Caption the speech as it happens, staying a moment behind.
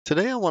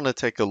Today I want to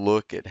take a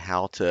look at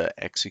how to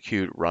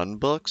execute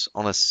runbooks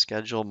on a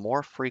schedule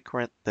more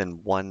frequent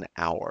than 1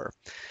 hour.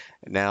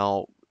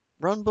 Now,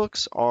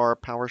 runbooks are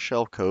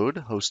PowerShell code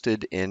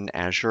hosted in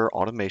Azure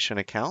Automation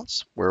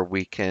accounts where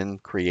we can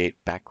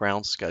create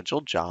background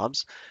scheduled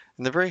jobs,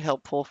 and they're very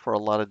helpful for a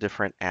lot of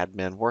different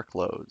admin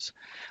workloads.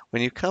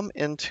 When you come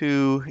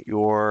into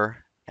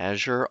your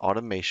Azure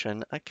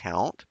Automation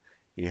account,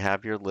 you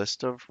have your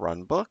list of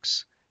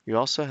runbooks. You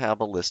also have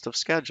a list of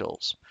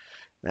schedules.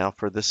 Now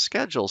for the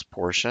schedules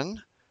portion,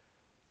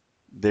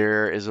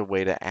 there is a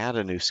way to add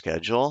a new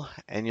schedule,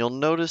 and you'll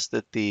notice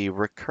that the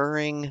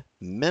recurring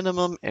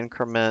minimum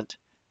increment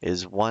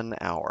is 1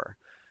 hour.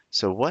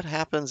 So what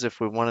happens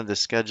if we wanted to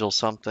schedule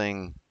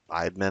something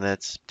 5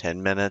 minutes,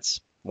 10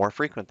 minutes, more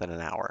frequent than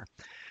an hour?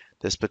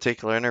 This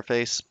particular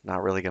interface,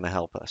 not really going to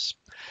help us.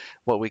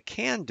 What we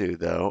can do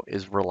though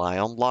is rely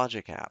on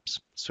logic apps.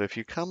 So if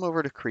you come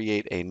over to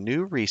create a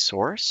new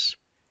resource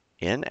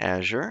in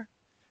Azure,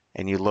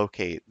 and you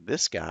locate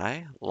this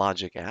guy,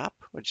 Logic App,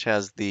 which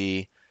has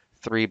the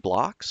 3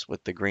 blocks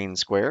with the green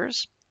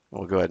squares.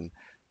 We'll go ahead and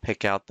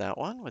pick out that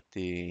one with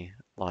the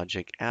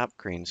Logic App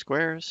green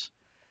squares.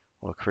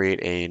 We'll create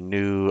a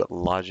new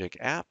Logic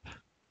App,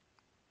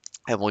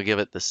 and we'll give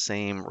it the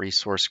same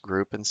resource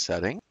group and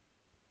setting.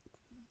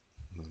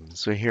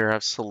 So here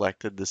I've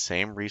selected the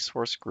same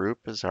resource group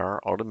as our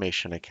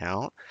automation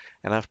account,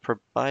 and I've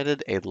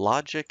provided a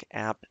logic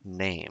app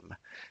name.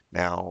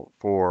 Now,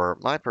 for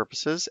my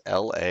purposes,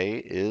 LA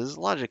is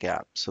logic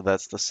app, so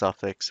that's the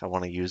suffix I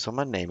want to use on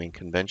my naming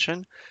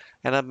convention,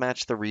 and I've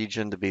matched the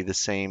region to be the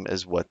same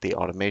as what the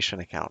automation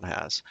account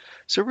has.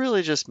 So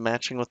really just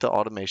matching with the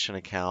automation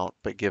account,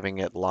 but giving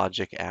it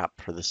logic app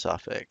for the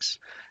suffix.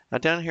 Now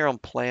down here on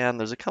plan,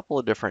 there's a couple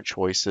of different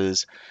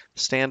choices.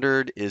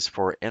 Standard is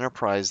for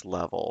enterprise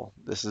level.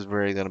 This is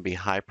where you're going to be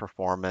high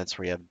performance,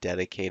 where you have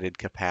dedicated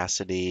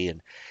capacity,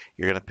 and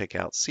you're going to pick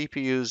out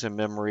CPUs and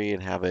memory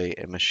and have a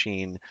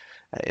machine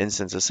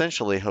instance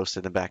essentially hosted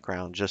in the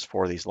background just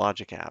for these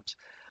logic apps.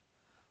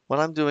 What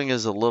I'm doing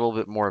is a little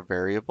bit more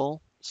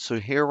variable. So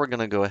here we're going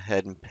to go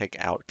ahead and pick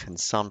out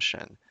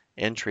consumption,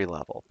 entry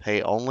level,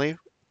 pay only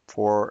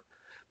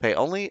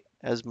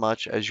as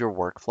much as your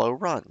workflow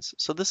runs.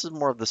 So this is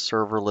more of the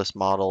serverless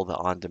model, the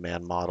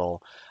on-demand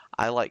model.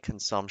 I like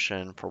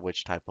consumption for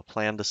which type of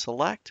plan to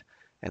select,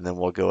 and then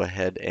we'll go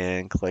ahead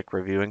and click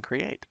review and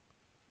create.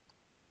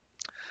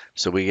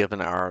 So we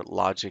given our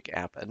logic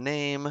app a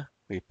name,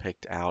 we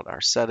picked out our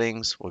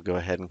settings, we'll go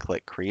ahead and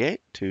click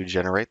create to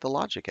generate the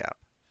logic app.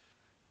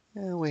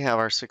 And we have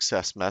our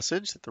success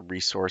message that the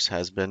resource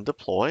has been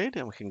deployed,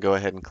 and we can go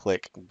ahead and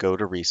click go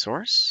to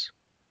resource.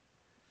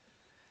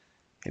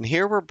 And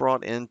here we're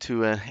brought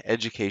into an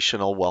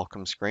educational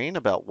welcome screen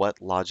about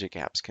what logic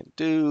apps can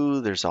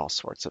do. There's all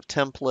sorts of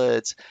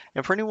templates.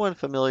 And for anyone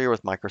familiar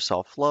with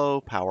Microsoft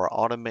Flow, Power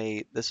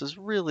Automate, this is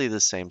really the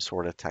same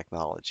sort of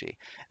technology.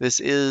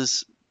 This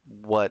is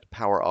what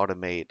Power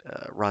Automate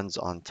runs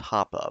on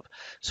top of.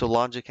 So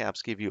logic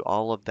apps give you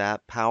all of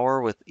that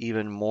power with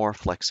even more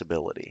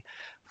flexibility.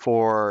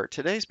 For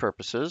today's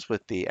purposes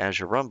with the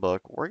Azure Runbook,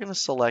 we're going to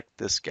select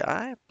this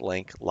guy,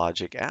 blank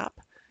logic app,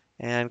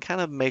 and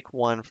kind of make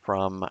one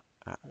from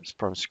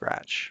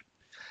scratch.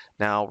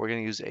 Now we're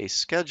going to use a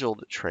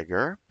scheduled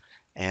trigger,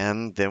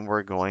 and then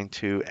we're going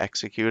to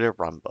execute a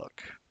runbook.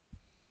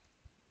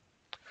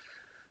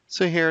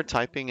 So here,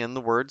 typing in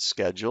the word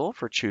schedule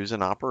for choose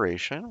an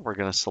operation, we're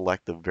going to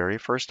select the very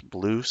first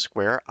blue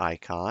square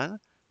icon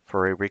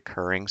for a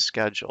recurring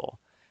schedule.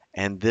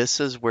 And this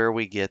is where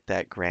we get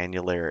that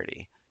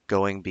granularity.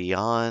 Going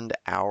beyond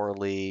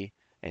hourly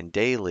and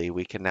daily,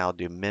 we can now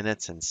do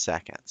minutes and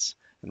seconds.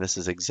 And this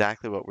is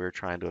exactly what we were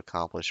trying to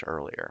accomplish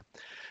earlier.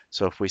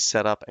 So if we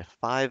set up a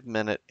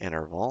 5-minute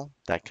interval,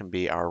 that can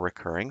be our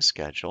recurring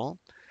schedule.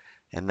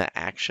 And the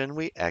action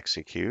we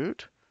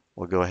execute,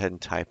 we'll go ahead and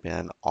type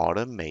in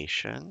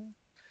automation.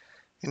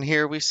 And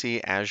here we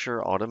see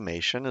Azure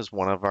Automation as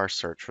one of our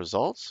search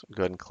results.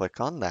 Go ahead and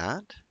click on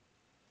that.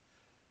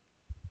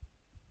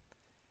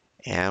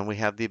 And we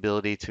have the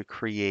ability to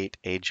create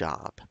a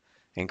job.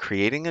 And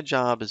creating a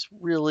job is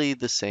really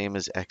the same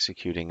as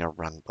executing a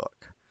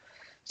runbook.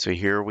 So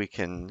here we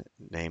can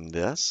name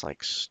this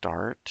like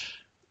start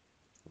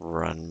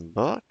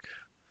runbook,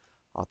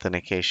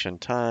 authentication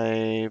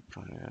type,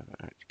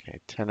 okay,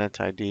 tenant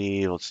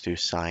ID, let's do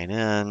sign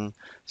in.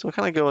 So we'll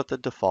kind of go with the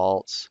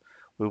defaults.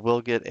 We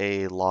will get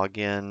a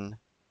login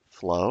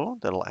flow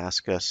that'll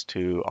ask us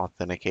to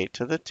authenticate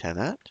to the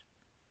tenant.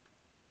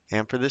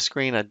 And for this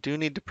screen, I do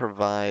need to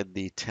provide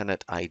the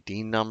tenant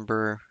ID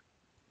number.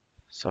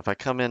 So if I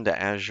come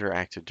into Azure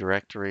Active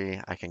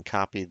Directory, I can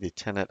copy the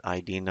tenant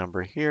ID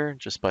number here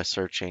just by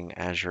searching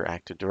Azure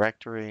Active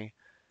Directory.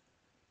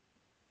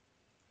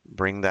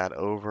 Bring that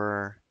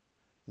over.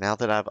 Now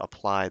that I've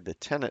applied the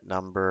tenant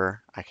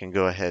number, I can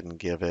go ahead and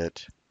give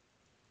it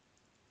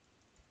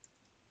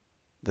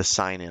the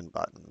sign in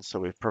button. So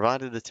we've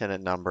provided the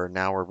tenant number.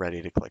 Now we're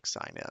ready to click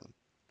sign in.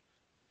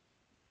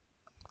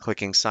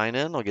 Clicking sign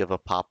in will give a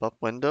pop-up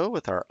window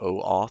with our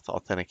OAuth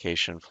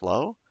authentication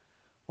flow.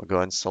 We'll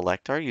go and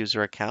select our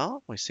user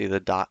account. We see the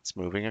dots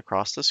moving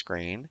across the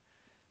screen.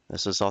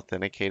 This is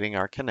authenticating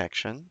our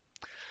connection.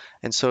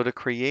 And so to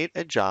create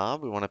a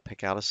job, we want to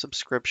pick out a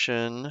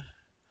subscription.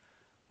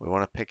 We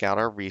want to pick out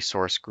our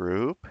resource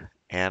group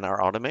and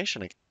our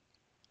automation account.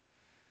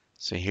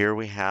 So here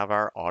we have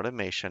our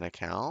automation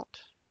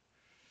account.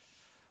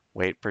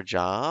 Wait for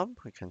job.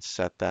 We can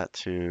set that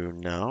to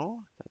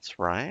no. That's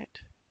right.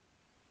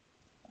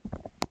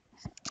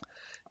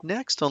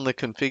 Next, on the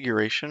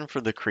configuration for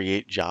the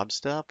create job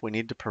step, we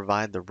need to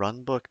provide the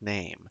runbook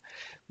name.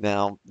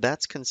 Now,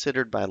 that's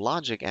considered by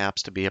logic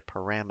apps to be a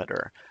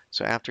parameter.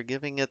 So after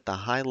giving it the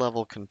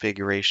high-level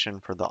configuration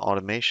for the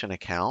automation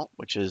account,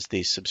 which is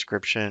the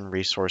subscription,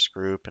 resource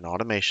group, and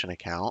automation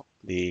account,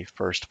 the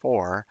first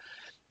four,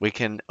 we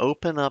can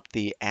open up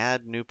the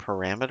add new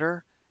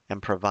parameter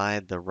and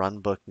provide the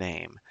runbook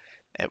name.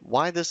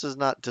 Why this is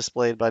not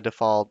displayed by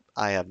default,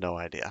 I have no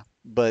idea.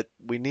 But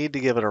we need to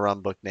give it a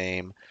runbook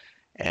name.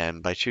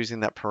 And by choosing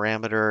that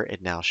parameter,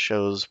 it now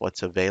shows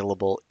what's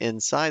available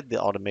inside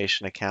the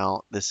automation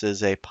account. This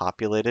is a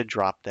populated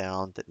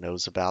dropdown that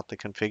knows about the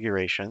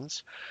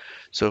configurations.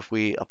 So if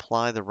we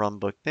apply the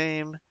runbook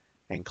name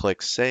and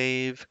click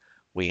Save,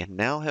 we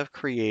now have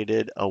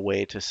created a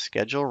way to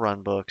schedule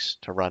runbooks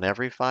to run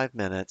every 5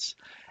 minutes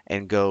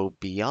and go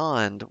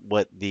beyond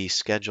what the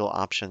schedule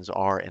options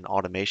are in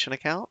automation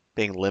account,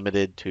 being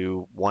limited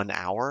to 1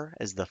 hour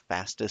as the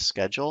fastest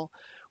schedule.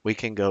 We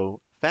can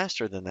go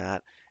faster than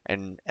that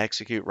and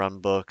execute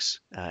runbooks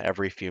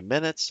every few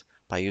minutes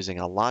by using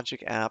a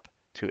logic app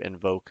to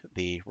invoke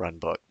the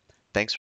runbook.